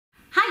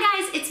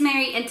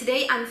Mary, and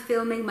today I'm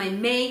filming my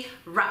May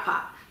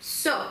wrap-up.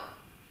 So,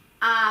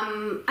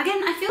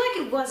 again, I feel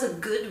like it was a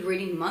good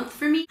reading month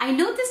for me. I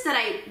noticed that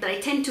I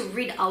tend to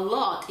read a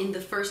lot in the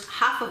first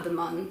half of the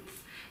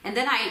month, and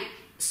then I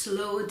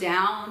slow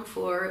down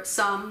for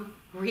some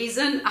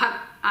reason.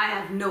 I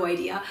have no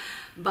idea,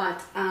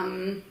 but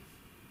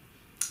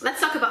let's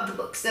talk about the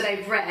books that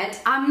I've read.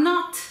 I'm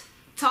not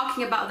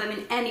talking about them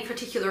in any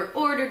particular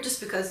order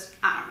just because,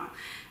 I don't know,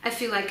 I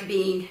feel like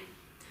being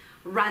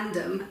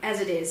random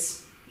as it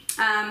is.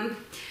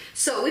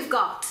 So we've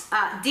got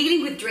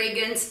Dealing with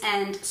Dragons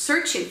and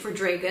Searching for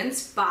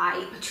Dragons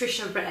by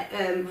Patricia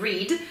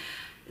Wrede.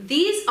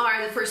 These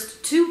are the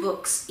first two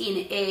books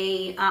in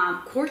a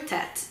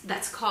quartet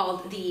that's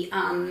called the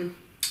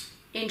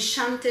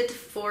Enchanted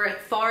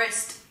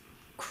Forest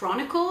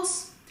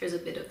Chronicles. There's a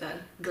bit of a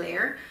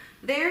glare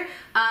there.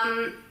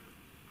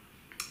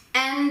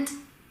 And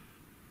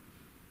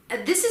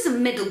this is a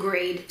middle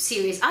grade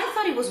series. I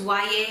thought it was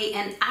YA,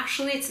 and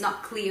actually it's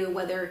not clear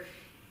whether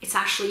it's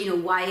actually, you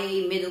know,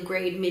 YA, middle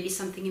grade, maybe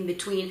something in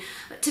between.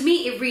 But to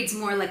me, it reads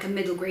more like a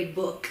middle grade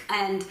book.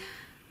 And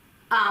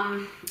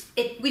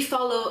we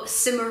follow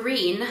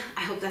Cimarine,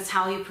 I hope that's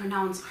how you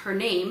pronounce her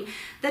name,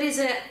 that is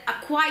a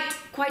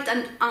quite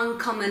an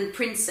uncommon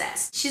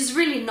princess. She's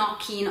really not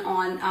keen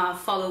on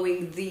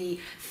following the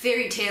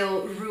fairy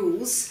tale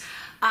rules.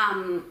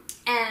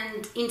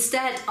 And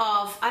instead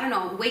of, I don't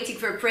know, waiting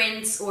for a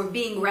prince or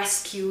being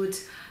rescued,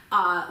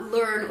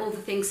 learn all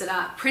the things that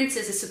a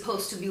princess is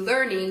supposed to be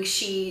learning,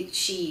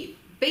 she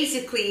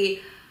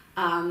basically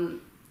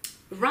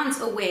runs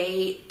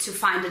away to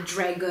find a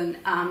dragon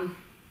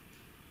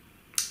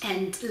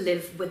and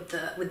live with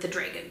the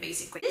dragon,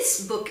 basically.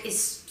 This book is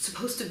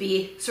supposed to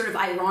be sort of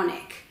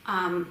ironic,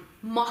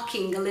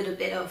 mocking a little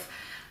bit of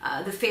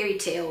the fairy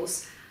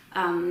tales,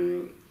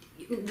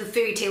 the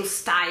fairy tale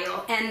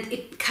style, and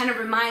it kind of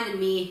reminded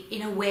me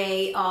in a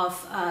way of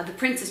The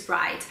Princess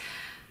Bride,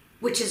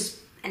 which is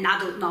an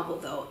adult novel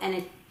though, and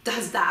it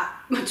does that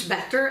much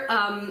better.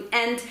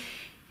 And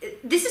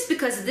this is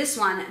because this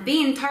one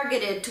being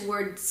targeted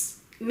towards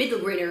middle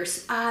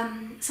graders,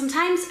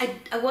 sometimes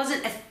I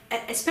wasn't,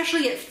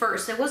 especially at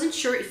first, I wasn't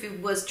sure if it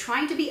was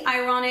trying to be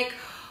ironic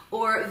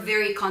or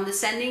very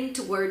condescending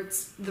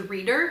towards the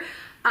reader.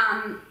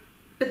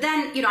 But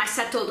then, you know, I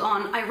settled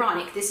on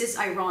ironic. This is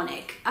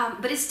ironic,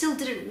 but it still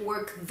didn't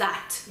work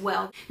that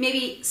well.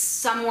 Maybe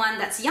someone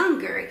that's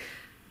younger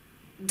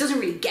doesn't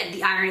really get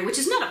the irony, which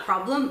is not a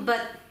problem,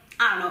 but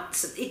I don't know,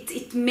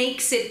 it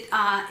makes it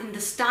in the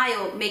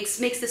style, makes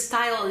the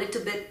style a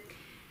little bit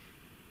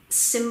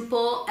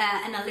simple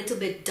and a little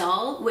bit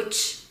dull,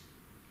 which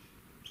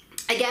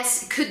I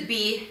guess could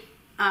be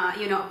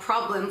you know, a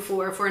problem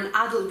for an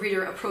adult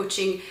reader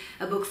approaching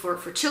a book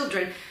for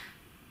children.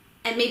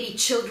 And maybe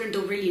children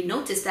don't really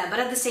notice that, but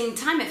at the same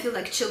time, I feel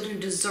like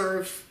children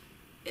deserve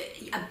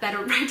a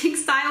better writing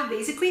style,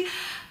 basically.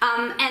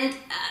 And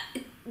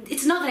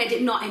it's not that I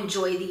did not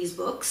enjoy these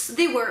books.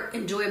 They were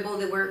enjoyable,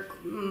 they were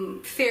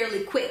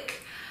fairly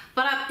quick.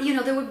 But, you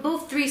know, they were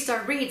both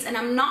 3-star reads, and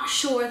I'm not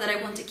sure that I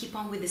want to keep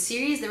on with the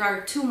series. There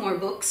are 2 more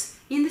books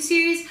in the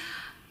series,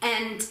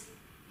 and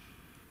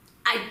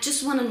I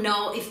just want to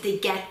know if they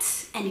get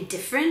any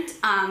different,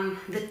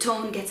 the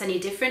tone gets any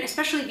different,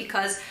 especially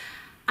because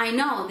I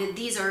know that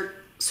these are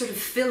sort of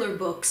filler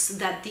books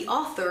that the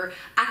author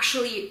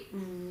actually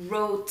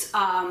wrote.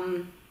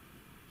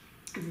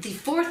 The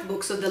 4th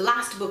book, so the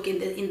last book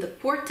in the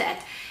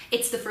quartet,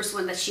 it's the first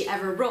one that she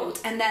ever wrote,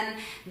 and then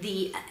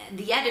the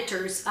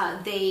editors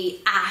they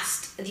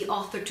asked the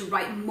author to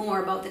write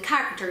more about the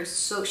characters,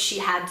 so she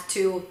had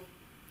to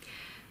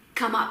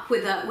come up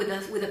with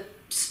a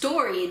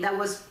story that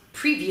was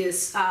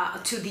previous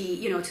to the,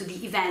 you know, to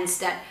the events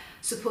that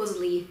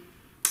supposedly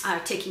are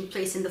taking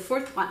place in the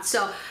 4th one.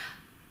 So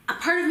a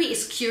part of me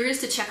is curious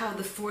to check out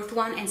the 4th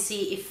one and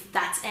see if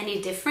that's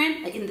any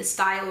different in the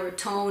style or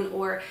tone,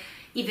 or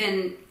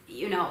even,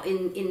 you know,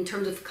 in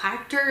terms of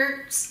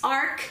character's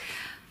arc.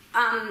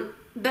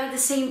 But at the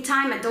same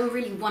time, I don't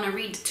really want to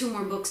read 2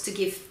 more books to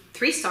give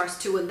 3 stars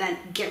to and then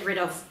get rid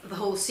of the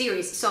whole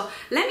series. So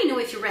let me know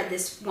if you read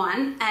this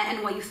one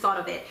and what you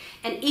thought of it,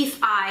 and if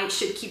I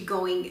should keep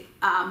going,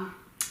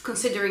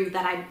 considering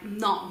that I'm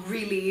not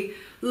really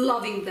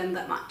loving them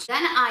that much.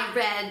 Then I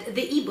read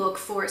the ebook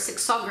for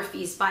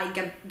Sexographies by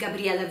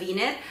Gabriela,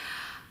 Wiener.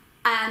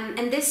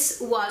 And this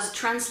was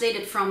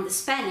translated from the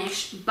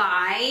Spanish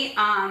by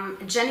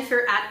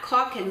Jennifer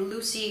Adcock and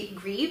Lucy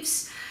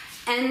Greaves.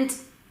 And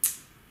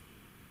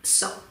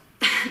so,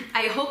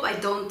 I hope I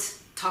don't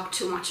talk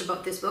too much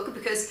about this book,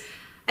 because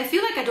I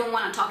feel like I don't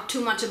want to talk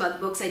too much about the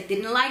books I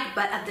didn't like,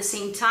 but at the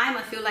same time,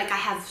 I feel like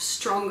I have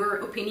stronger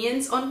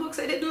opinions on books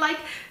I didn't like.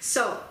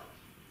 So,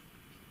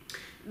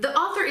 the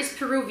author is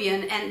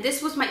Peruvian, and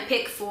this was my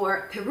pick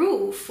for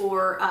Peru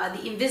for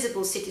the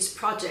Invisible Cities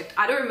project.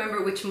 I don't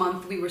remember which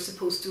month we were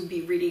supposed to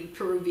be reading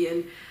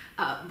Peruvian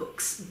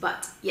books,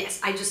 but yes,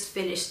 I just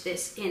finished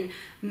this in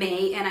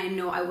May, and I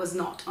know I was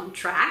not on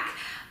track.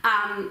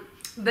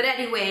 But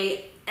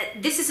anyway,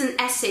 this is an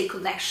essay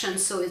collection,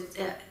 so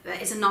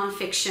it's a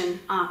non-fiction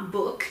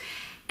book,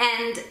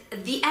 And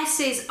the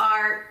essays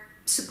are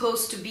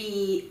supposed to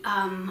be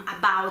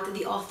about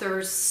the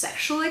author's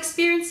sexual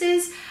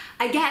experiences,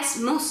 I guess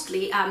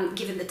mostly,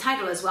 given the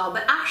title as well,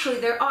 but actually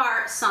there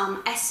are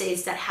some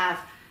essays that have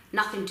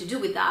nothing to do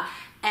with that,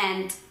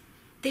 and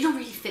they don't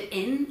really fit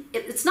in.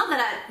 It's not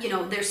that,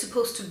 they're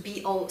supposed to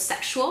be all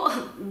sexual,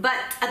 but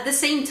at the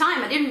same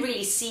time, I didn't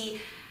really see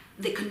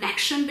the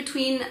connection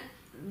between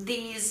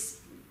these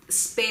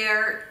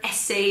spare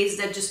essays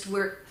that just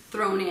were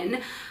thrown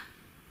in.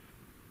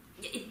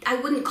 I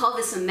wouldn't call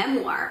this a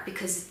memoir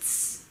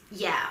because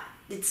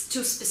it's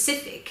too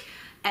specific.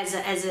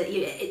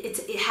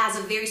 It has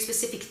a very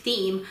specific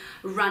theme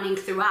running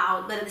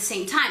throughout, but at the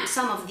same time,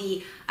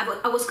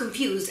 I was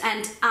confused.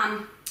 And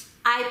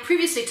I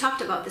previously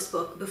talked about this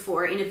book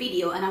before in a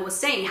video, and I was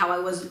saying how I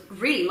was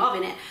really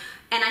loving it,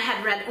 and I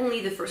had read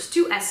only the first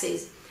 2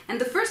 essays, and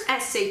the first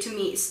essay to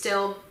me is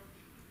still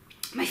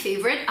my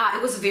favorite.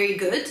 It was very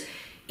good,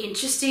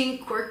 interesting,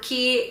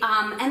 quirky,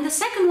 and the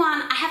second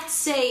one, I have to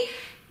say,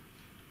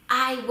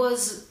 I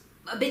was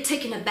a bit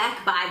taken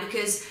aback by,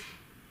 because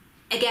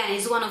again,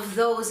 it's one of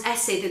those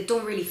essays that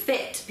don't really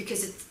fit,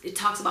 because it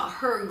talks about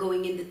her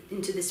going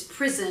into this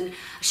prison.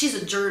 She's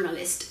a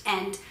journalist,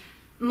 and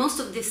most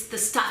of the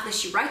stuff that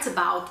she writes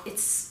about,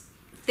 it's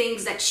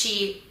things that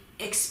she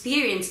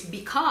experienced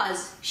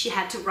because she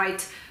had to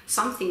write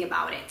something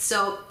about it.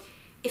 So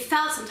it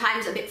felt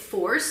sometimes a bit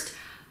forced.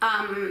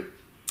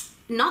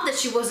 Not that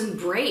she wasn't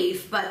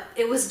brave, but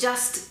it was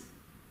just,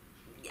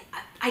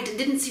 I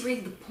didn't see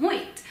really the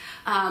point.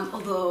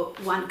 Although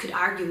one could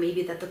argue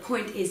maybe that the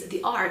point is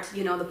the art,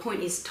 the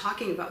point is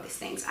talking about these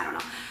things, I don't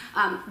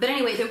know. But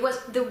anyway,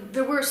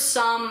 there were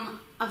some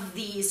of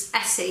these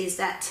essays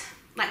that,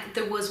 like,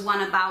 there was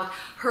one about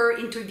her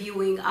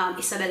interviewing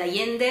Isabel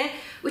Allende,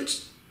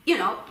 which,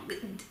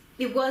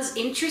 it was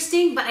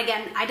interesting, but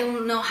again, I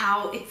don't know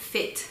how it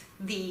fit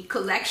the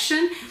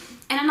collection.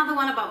 And another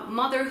one about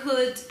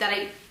motherhood that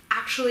I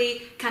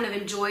actually kind of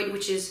enjoyed,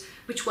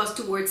 which was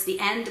towards the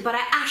end, but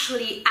I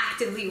actually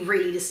actively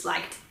really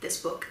disliked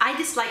this book. I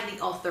disliked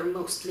the author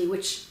mostly,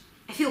 which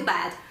I feel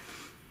bad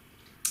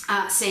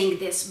saying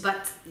this,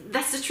 but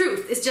that's the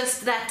truth. It's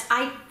just that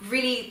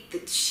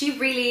she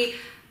really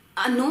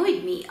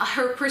annoyed me.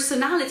 Her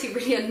personality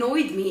really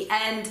annoyed me,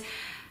 and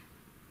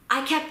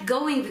I kept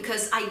going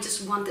because I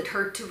just wanted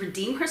her to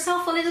redeem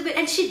herself a little bit,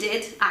 and she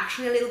did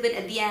actually a little bit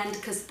at the end,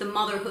 because the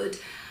motherhood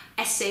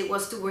essay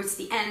was towards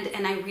the end,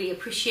 and I really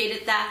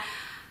appreciated that.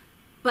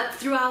 But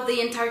throughout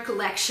the entire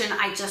collection,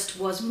 I just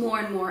was more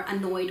and more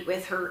annoyed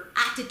with her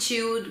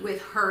attitude,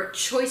 with her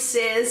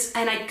choices,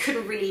 and I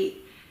couldn't really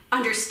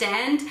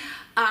understand.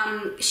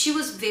 She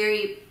was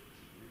very,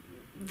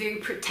 very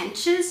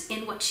pretentious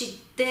in what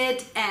she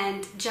did,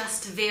 and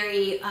just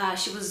very,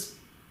 she was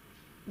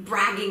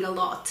bragging a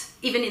lot.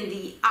 Even in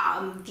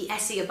the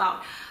essay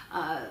about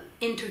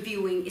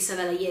interviewing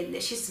Isabel Allende,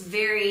 she's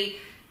very,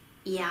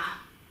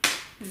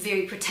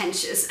 very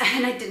pretentious,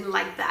 and I didn't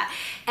like that.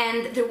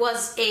 And there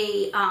was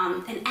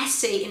an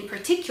essay in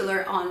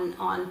particular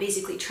on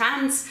basically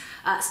trans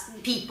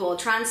people,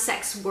 trans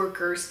sex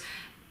workers,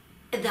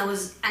 that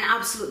was an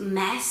absolute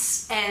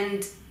mess,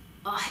 and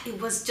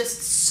it was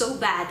just so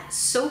bad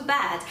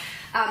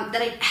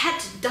that I had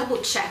to double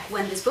check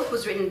when this book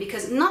was written,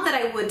 because not that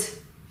I would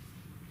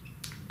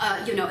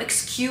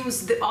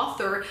excuse the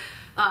author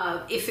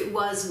if it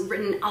was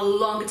written a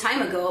long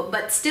time ago,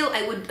 but still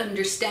I would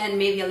understand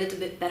maybe a little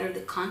bit better the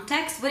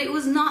context, but it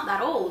was not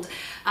that old.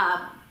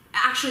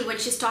 Actually, when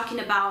she's talking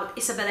about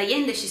Isabel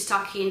Allende,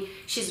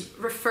 she's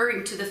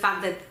referring to the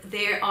fact that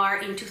they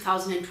are in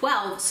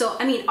 2012. So,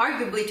 I mean,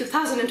 arguably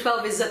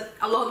 2012 is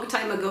a long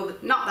time ago,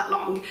 but not that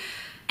long.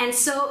 And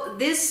so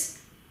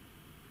this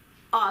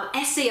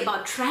essay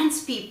about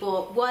trans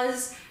people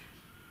was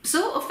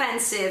so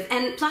offensive,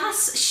 and plus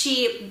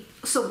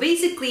so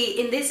basically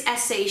in this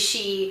essay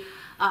she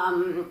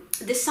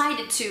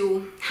decided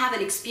to have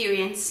an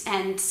experience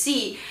and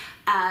see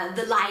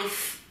the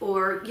life,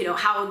 or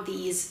how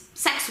these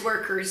sex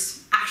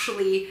workers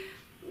actually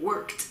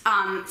worked.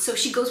 So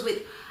she goes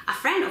with a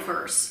friend of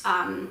hers,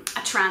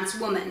 a trans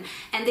woman,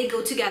 and they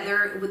go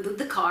together with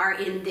the car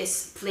in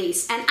this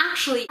place. And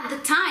actually at the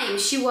time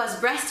she was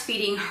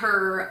breastfeeding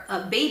her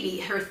baby,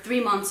 her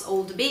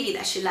 3-month-old baby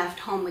that she left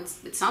home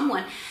with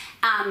someone.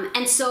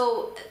 And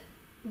so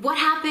what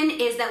happened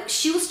is that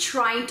she was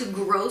trying to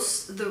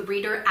gross the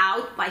reader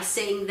out by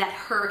saying that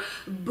her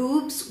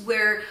boobs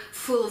were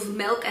full of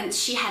milk, and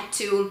she had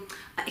to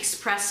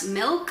express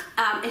milk,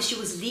 and she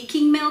was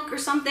leaking milk or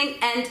something,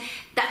 and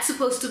that's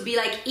supposed to be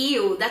like,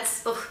 ew,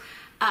 that's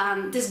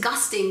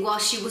disgusting, while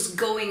she was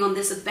going on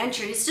this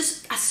adventure. And it's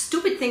just a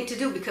stupid thing to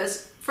do,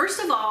 because first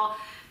of all,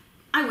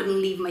 I wouldn't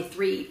leave my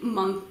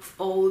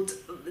 3-month-old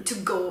to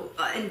go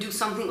and do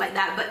something like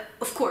that, but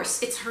of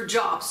course it's her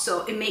job,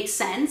 so it makes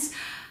sense.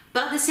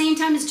 But at the same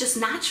time, it's just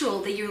natural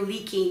that you're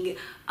leaking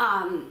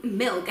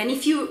milk. And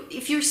if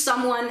you're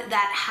someone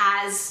that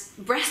has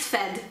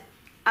breastfed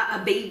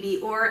a baby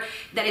or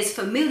that is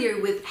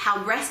familiar with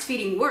how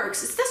breastfeeding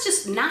works, that's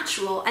just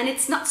natural, and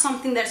it's not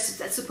something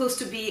that's supposed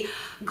to be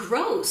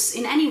gross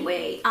in any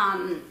way.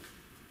 And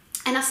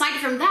aside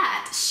from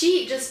that,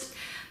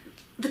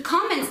 the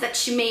comments that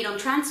she made on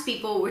trans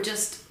people were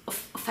just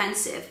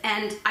offensive,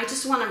 and I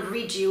just want to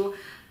read you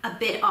a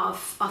bit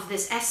of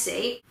this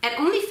essay. At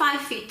only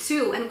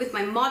 5'2" and with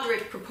my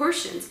moderate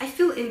proportions, I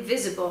feel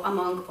invisible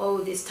among all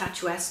these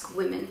statuesque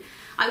women.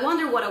 I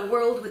wonder what a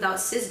world without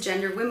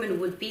cisgender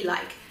women would be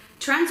like.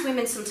 Trans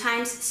women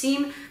sometimes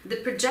seem the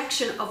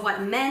projection of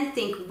what men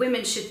think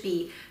women should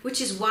be,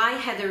 which is why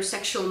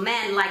heterosexual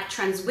men like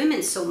trans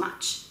women so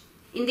much.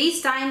 In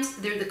these times,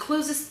 they're the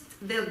closest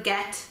they'll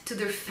get to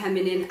their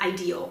feminine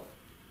ideal.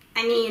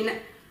 I mean,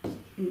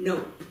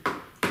 no.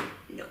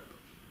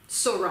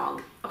 So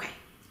wrong. Okay.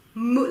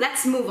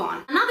 Let's move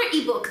on. Another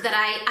ebook that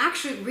I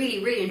actually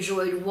really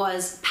enjoyed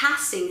was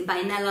Passing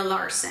by Nella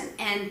Larsen,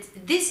 and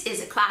this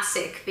is a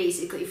classic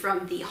basically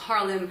from the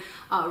Harlem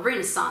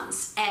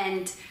Renaissance,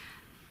 and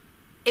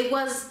it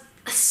was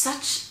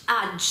such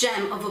a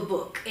gem of a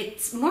book.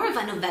 It's more of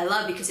a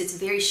novella because it's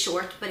very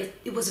short, but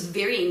it was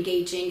very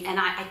engaging, and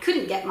I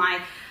couldn't get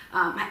my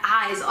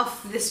eyes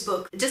off this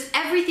book. Just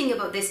everything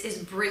about this is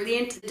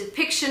brilliant. The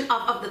depiction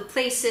of the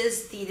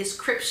places, the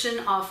description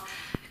of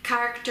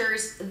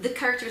characters, the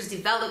characters'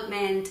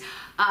 development,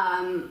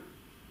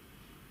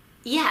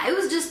 yeah, it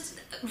was just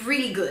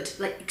really good,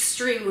 like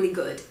extremely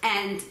good.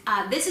 And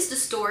this is the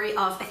story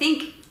of, I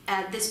think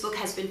this book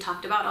has been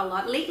talked about a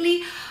lot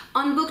lately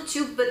on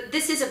BookTube, but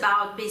this is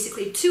about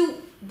basically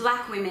two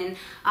black women.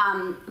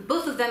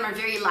 Both of them are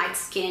very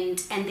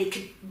light-skinned, and they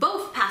could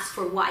both pass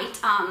for white,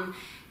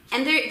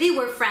 and they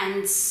were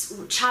friends,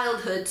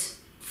 childhood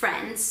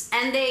friends,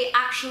 and they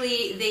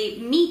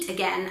meet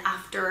again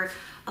after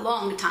a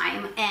long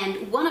time,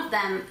 and one of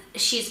them,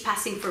 she's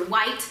passing for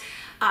white.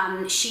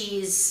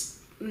 She's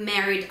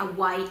married a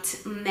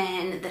white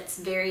man that's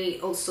very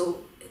also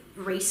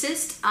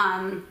racist,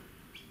 and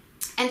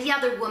the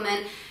other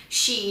woman,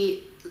 she's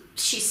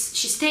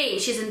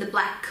in the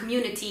black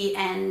community,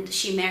 and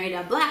she married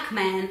a black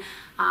man,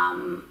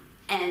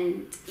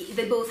 and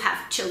they both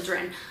have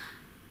children,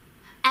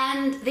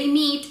 and they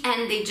meet,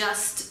 and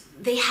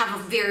they have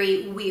a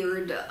very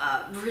weird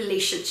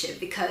relationship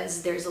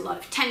because there's a lot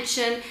of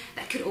tension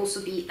that could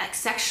also be like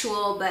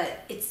sexual,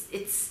 but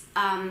it's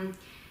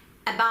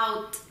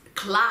about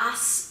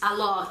class a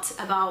lot,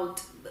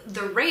 about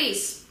the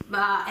race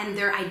and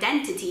their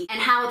identity, and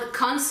how the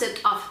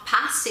concept of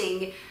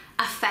passing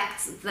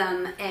affects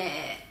them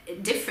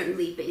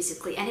differently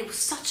basically. And it was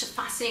such a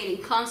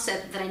fascinating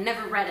concept that I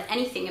never read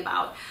anything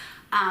about,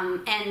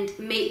 and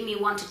made me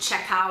want to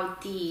check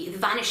out the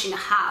Vanishing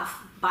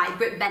by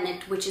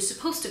Bennett, which is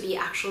supposed to be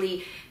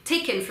actually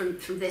taken from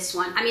this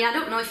one. I mean, I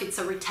don't know if it's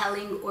a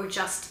retelling or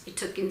just it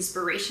took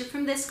inspiration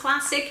from this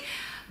classic,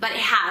 but it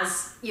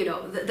has, you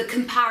know, the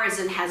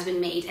comparison has been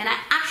made. And I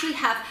actually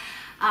have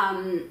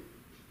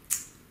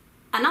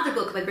another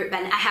book by Brit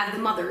Bennett. I have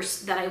The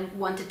Mothers that I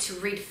wanted to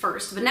read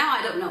first, but now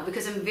I don't know,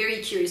 because I'm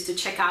very curious to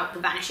check out The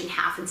Vanishing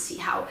Half and see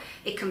how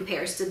it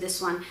compares to this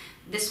one.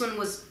 This one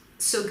was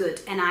so good,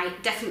 and I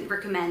definitely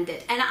recommend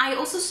it. And I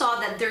also saw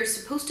that there's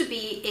supposed to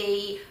be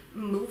a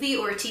movie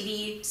or a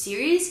TV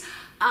series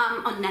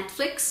on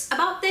Netflix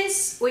about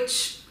this,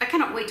 which I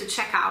cannot wait to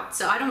check out.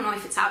 So I don't know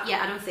if it's out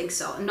yet. I don't think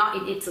so. Not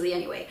in Italy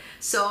anyway.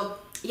 So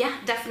yeah,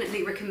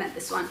 definitely recommend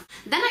this one.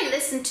 Then I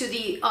listened to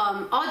the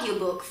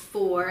audiobook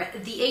for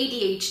The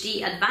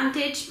ADHD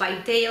Advantage by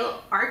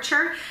Dale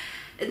Archer.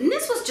 And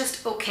this was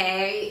just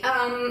okay.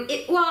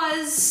 It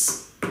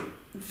was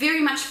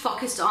very much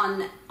focused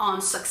on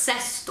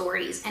success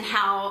stories and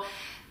how,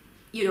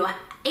 you know,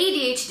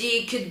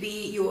 ADHD could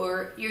be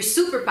your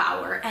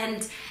superpower,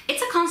 and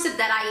it's a concept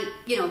that I,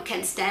 you know,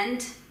 can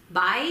stand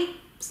by.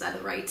 Is that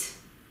the right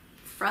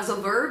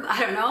phrasal verb? I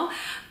don't know.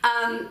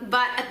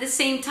 But at the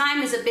same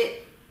time is a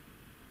bit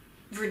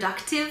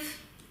reductive.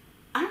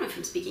 I don't know if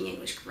I'm speaking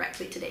English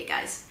correctly today,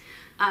 guys.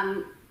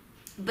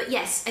 But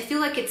yes, I feel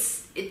like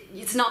it's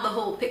not the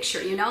whole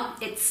picture, you know?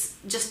 It's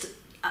just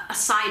a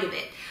side of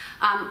it.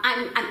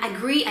 I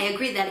agree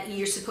that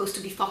you're supposed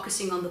to be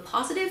focusing on the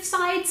positive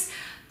sides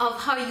of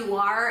how you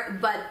are,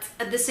 but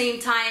at the same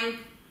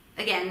time,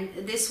 again,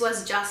 this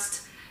was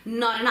just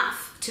not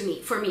enough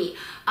for me.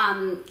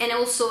 And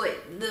also,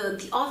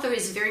 the author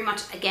is very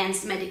much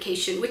against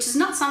medication, which is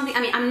not something, I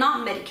mean, I'm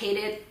not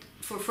medicated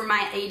for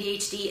my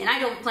ADHD, and I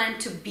don't plan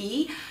to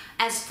be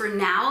as for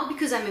now,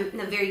 because I'm in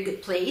a very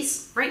good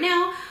place right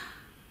now.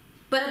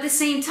 But at the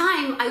same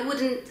time, I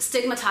wouldn't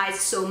stigmatize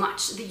so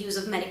much the use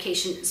of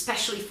medication,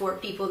 especially for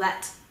people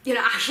that, you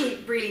know,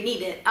 actually really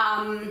need it.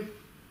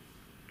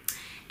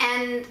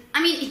 And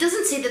I mean, it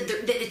doesn't say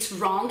that it's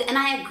wrong, and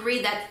I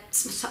agree that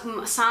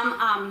sometimes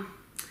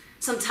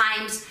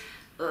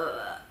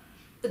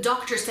the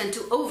doctors tend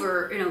to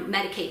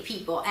medicate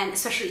people, and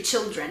especially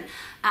children,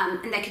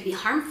 and that can be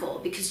harmful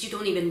because you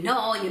don't even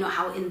know, you know,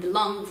 how in the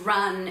long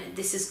run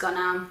this is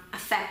gonna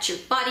affect your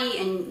body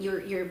and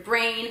your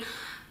brain.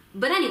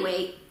 But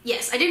anyway,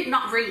 yes, I did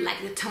not really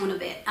like the tone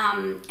of it.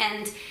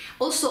 And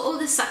also all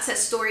the success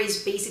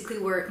stories basically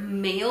were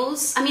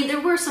males. I mean,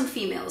 there were some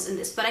females in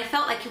this, but I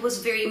felt like it was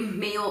very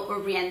male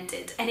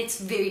oriented, and it's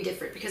very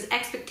different because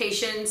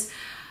expectations,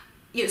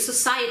 you know,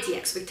 society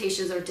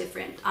expectations are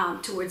different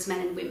towards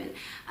men and women,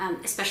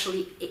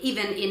 especially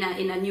even in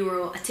a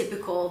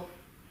neuroatypical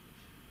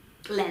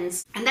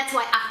lens. And that's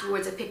why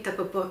afterwards I picked up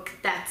a book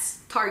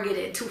that's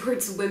targeted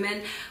towards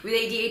women with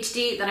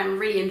ADHD that I'm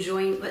really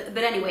enjoying. But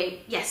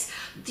anyway, yes,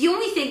 the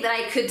only thing that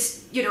I could,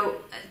 you know,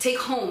 take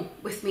home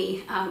with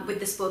me with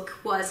this book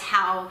was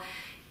how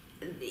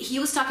he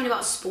was talking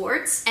about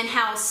sports and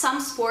how some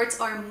sports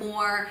are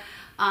more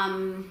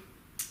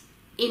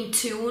in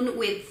tune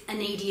with an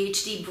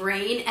ADHD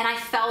brain, and I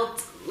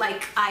felt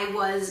like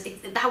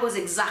that was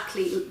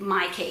exactly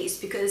my case,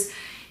 because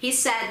he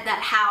said that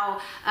how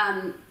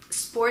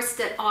sports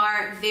that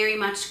are very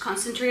much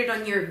concentrated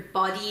on your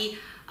body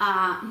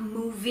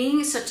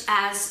moving, such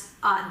as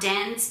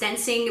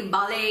dancing,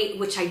 ballet,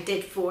 which I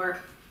did for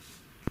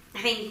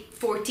I think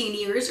 14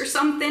 years or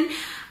something,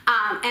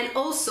 and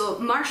also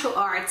martial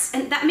arts,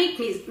 and that made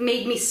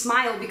me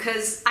smile,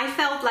 because I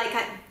felt like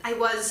I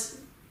was,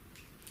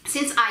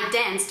 since I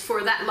danced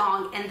for that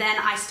long and then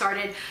I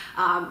started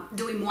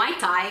doing Muay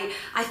Thai,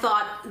 I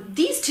thought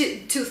these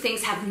two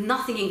things have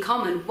nothing in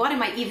common. What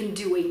am I even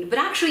doing? But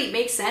actually it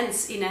makes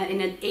sense in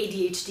an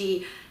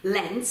ADHD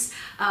lens,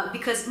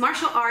 because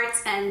martial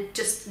arts and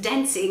just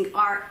dancing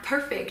are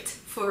perfect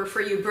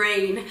for your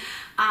brain.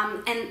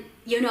 And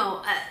you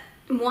know,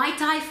 Muay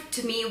Thai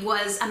to me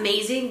was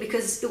amazing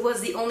because it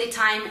was the only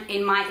time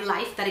in my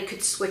life that I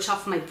could switch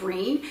off my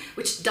brain,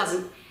 which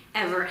doesn't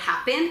ever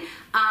happen.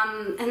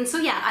 And so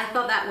yeah, I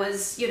thought that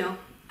was, you know,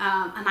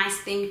 a nice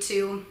thing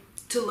to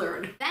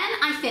learn. Then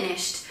I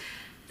finished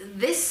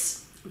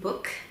this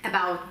book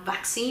about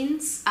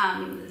vaccines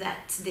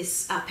that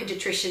this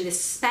pediatrician,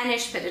 this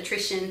Spanish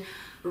pediatrician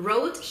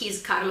wrote.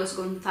 He's Carlos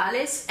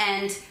González,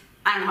 and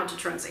I don't know how to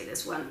translate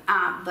this one,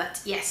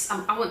 but yes,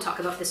 I won't talk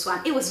about this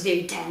one. It was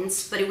very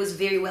dense, but it was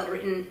very well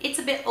written. It's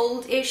a bit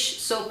old-ish,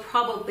 so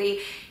probably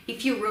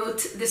if you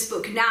wrote this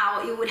book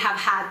now, you would have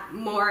had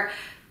more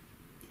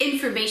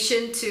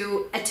information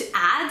to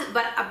add,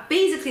 but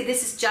basically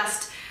this is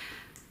just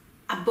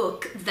a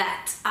book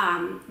that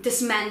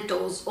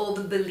dismantles all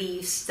the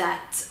beliefs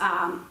that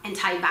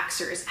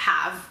anti-vaxxers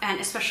have, and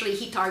especially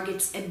he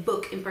targets a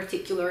book in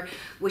particular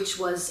which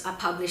was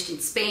published in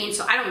Spain.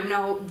 So I don't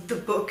know the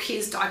book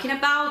he's talking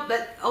about,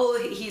 but all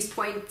his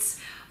points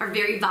are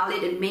very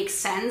valid and make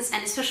sense,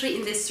 and especially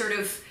in this sort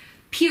of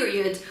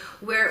period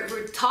where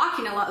we're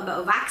talking a lot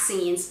about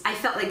vaccines, I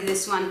felt like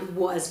this one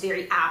was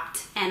very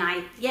apt, and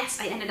I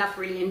ended up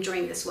really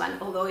enjoying this one,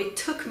 although it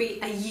took me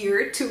a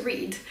year to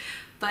read.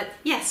 But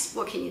yes,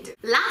 what can you do?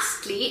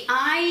 Lastly,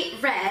 I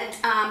read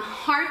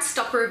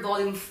Heartstopper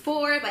Volume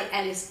 4 by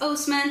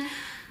Oseman.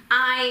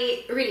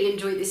 I really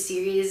enjoyed this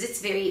series.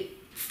 It's very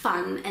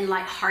fun and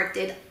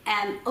light-hearted,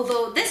 and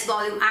although this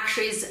volume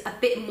actually is a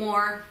bit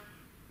more,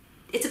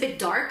 it's a bit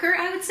darker,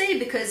 I would say,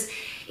 because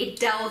it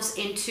delves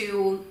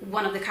into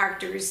one of the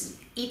characters'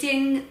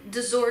 eating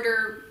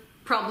disorder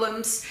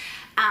problems,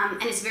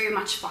 and it's very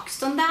much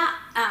focused on that.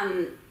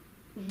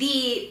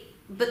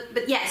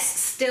 But yes,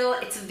 still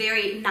it's a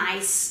very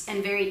nice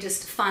and very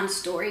just fun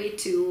story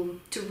to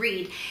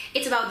read.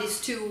 It's about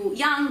these two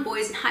young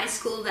boys in high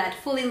school that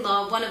fall in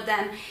love. One of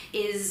them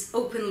is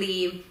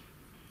openly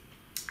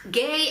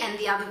gay and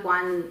the other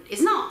one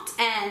is not,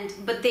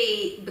 but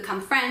they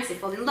become friends, they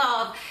fall in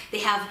love, they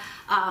have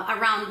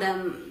around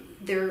them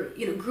their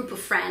group of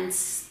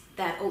friends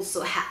that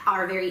also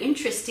are very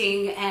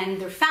interesting, and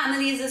their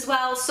families as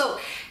well. So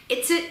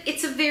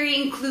it's a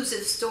very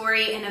inclusive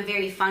story and a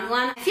very fun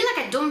one. I feel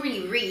like I don't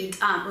really read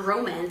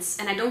romance,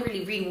 and I don't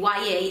really read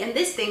YA, and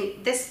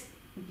this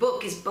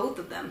book is both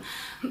of them.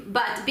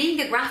 But being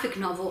a graphic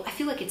novel, I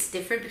feel like it's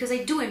different, because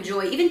I do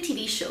enjoy even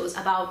TV shows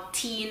about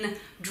teen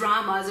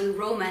dramas and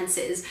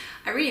romances.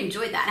 I really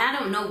enjoy that, and I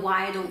don't know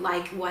why I don't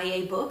like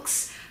YA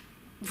books.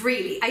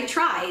 Really, I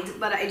tried,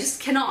 but I just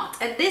cannot.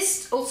 And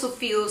this also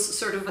feels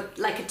sort of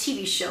like a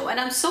TV show, and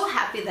I'm so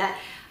happy that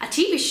a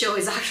TV show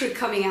is actually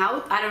coming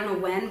out. I don't know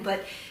when,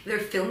 but they're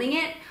filming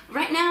it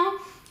right now.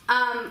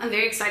 I'm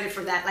very excited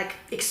for that, like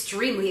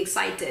extremely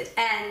excited.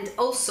 And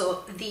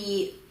also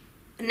the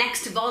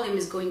next volume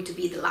is going to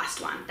be the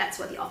last one. That's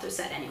what the author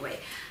said anyway.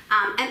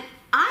 And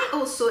I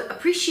also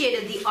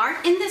appreciated the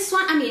art in this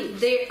one. I mean,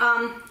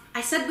 I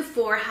said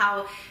before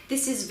how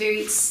this is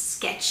very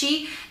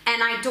sketchy,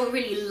 and I don't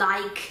really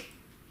like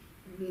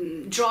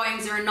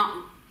drawings that are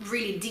not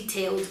really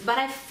detailed, but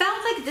I felt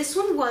like this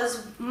one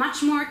was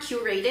much more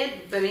curated,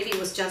 but maybe it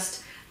was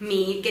just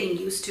me getting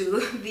used to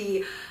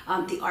the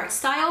art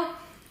style.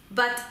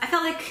 But I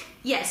felt like,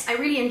 yes, I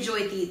really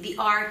enjoyed the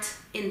art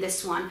in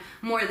this one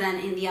more than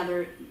in the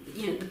other,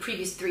 the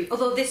previous three,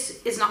 although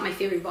this is not my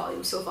favorite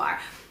volume so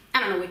far. I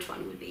don't know which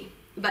one would be,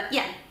 but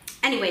yeah,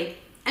 anyway,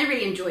 I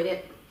really enjoyed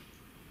it.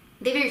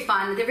 They're very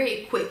fun, they're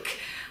very quick,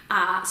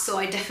 so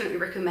I definitely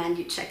recommend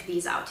you check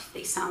these out if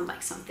they sound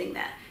like something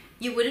that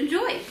you would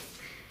enjoy.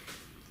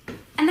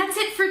 And that's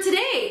it for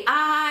today.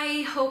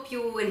 I hope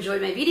you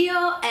enjoyed my video,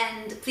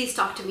 and please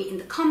talk to me in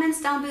the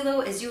comments down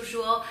below as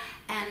usual,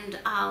 and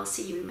I'll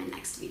see you in my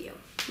next video.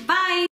 Bye!